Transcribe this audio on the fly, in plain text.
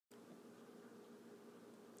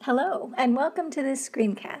Hello, and welcome to this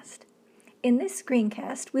screencast. In this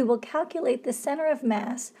screencast, we will calculate the center of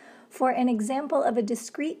mass for an example of a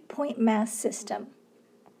discrete point mass system.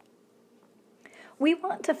 We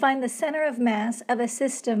want to find the center of mass of a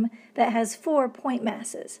system that has 4 point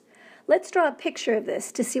masses. Let's draw a picture of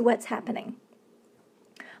this to see what's happening.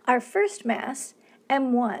 Our first mass,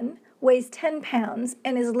 M1, weighs 10 pounds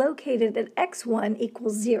and is located at x1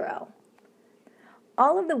 equals 0.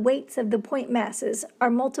 All of the weights of the point masses are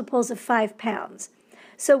multiples of 5 pounds,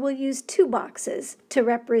 so we'll use 2 boxes to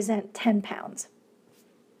represent 10 pounds.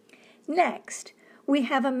 Next, we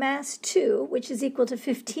have a mass 2, which is equal to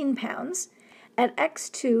 15 pounds, at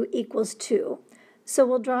x2 equals 2, so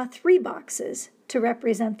we'll draw 3 boxes to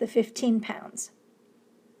represent the 15 pounds.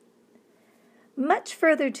 Much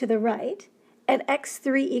further to the right, at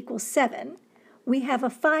x3 equals 7, we have a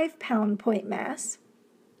 5-pound point mass.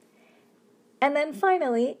 And then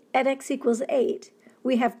finally, at x equals 8,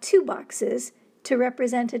 we have 2 boxes to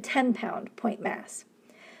represent a 10-pound point mass.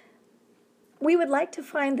 We would like to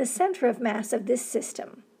find the center of mass of this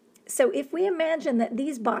system. So if we imagine that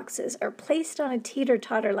these boxes are placed on a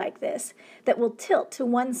teeter-totter like this that will tilt to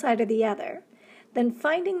one side or the other, then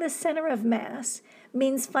finding the center of mass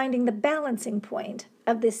means finding the balancing point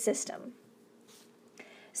of this system.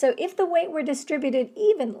 So if the weight were distributed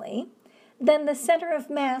evenly, then the center of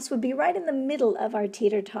mass would be right in the middle of our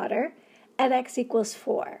teeter-totter at x equals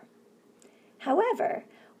 4. However,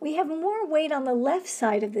 we have more weight on the left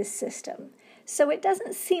side of this system, so it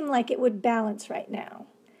doesn't seem like it would balance right now.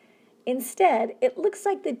 Instead, it looks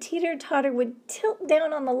like the teeter-totter would tilt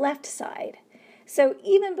down on the left side. So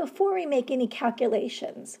even before we make any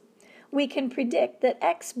calculations, we can predict that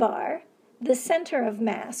x bar, the center of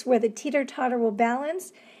mass where the teeter-totter will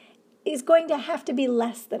balance, is going to have to be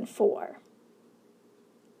less than 4.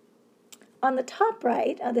 On the top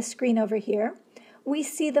right of the screen over here, we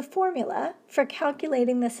see the formula for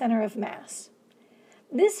calculating the center of mass.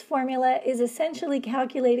 This formula is essentially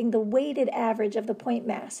calculating the weighted average of the point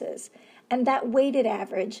masses, and that weighted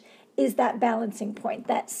average is that balancing point,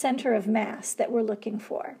 that center of mass that we're looking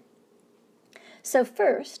for. So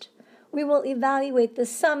first, we will evaluate the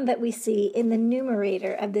sum that we see in the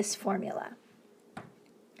numerator of this formula.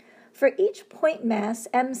 For each point mass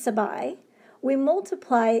m sub I, we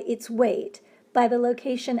multiply its weight by the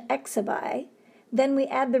location x sub I, then we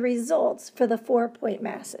add the results for the 4 point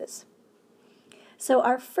masses. So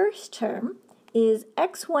our first term is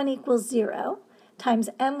x1 equals 0 times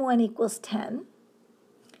m1 equals 10.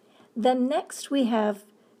 Then next we have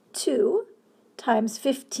 2 times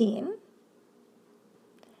 15,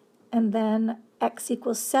 and then x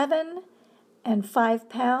equals 7 and 5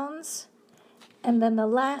 pounds, and then the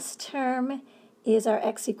last term is our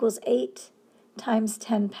x equals 8 times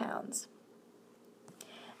 10 pounds.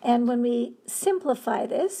 And when we simplify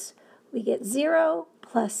this, we get 0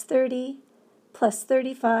 plus 30 plus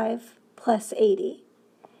 35 plus 80.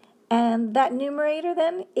 And that numerator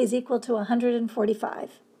then is equal to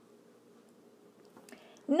 145.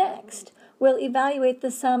 Next, we'll evaluate the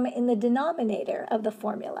sum in the denominator of the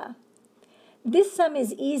formula. This sum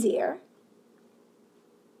is easier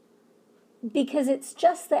because it's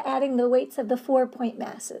just adding the weights of the 4 point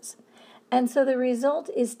masses. And so the result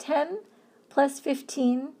is 10 plus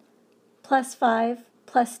 15 plus 5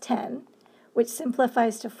 plus 10, which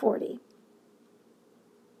simplifies to 40.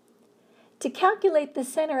 To calculate the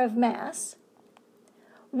center of mass,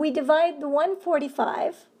 we divide the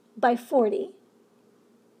 145 by 40,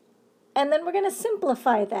 and then we're going to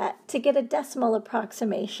simplify that to get a decimal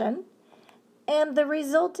approximation, and the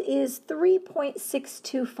result is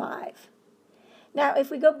 3.625. Now, if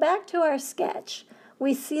we go back to our sketch,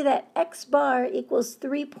 we see that x bar equals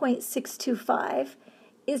 3.625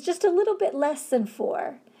 is just a little bit less than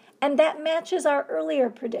 4, and that matches our earlier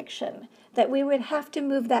prediction that we would have to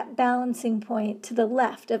move that balancing point to the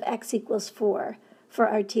left of x equals 4 for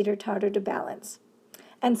our teeter-totter to balance.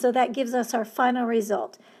 And so that gives us our final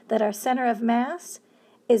result, that our center of mass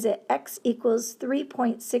is at x equals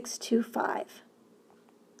 3.625.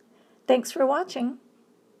 Thanks for watching.